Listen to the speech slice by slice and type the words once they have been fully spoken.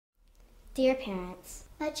Dear parents,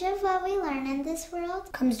 much of what we learn in this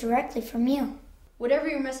world comes directly from you. Whatever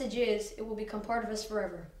your message is, it will become part of us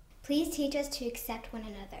forever. Please teach us to accept one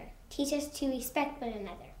another. Teach us to respect one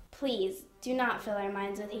another. Please do not fill our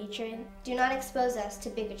minds with hatred. Do not expose us to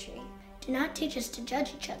bigotry. Do not teach us to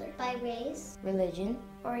judge each other by race, religion,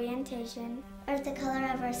 orientation, or the color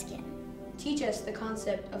of our skin. Teach us the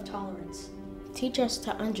concept of tolerance. Teach us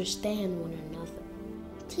to understand one another.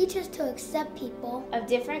 Teach us to accept people of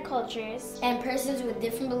different cultures and persons with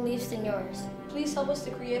different beliefs than yours. Please help us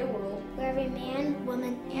to create a world where every man,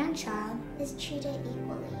 woman, and child is treated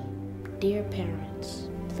equally. Dear parents,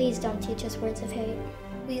 please don't teach us words of hate.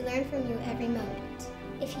 We learn from you every moment.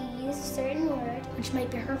 If you use a certain word which might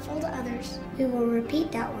be hurtful to others, we will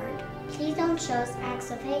repeat that word. Please don't show us acts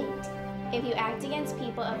of hate. If you act against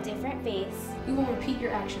people of different faiths, we will repeat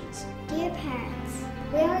your actions. Dear parents,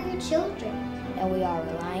 we are your children, and we are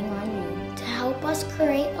relying on you to help us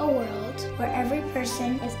create a world where every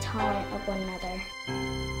person is tolerant of one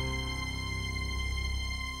another.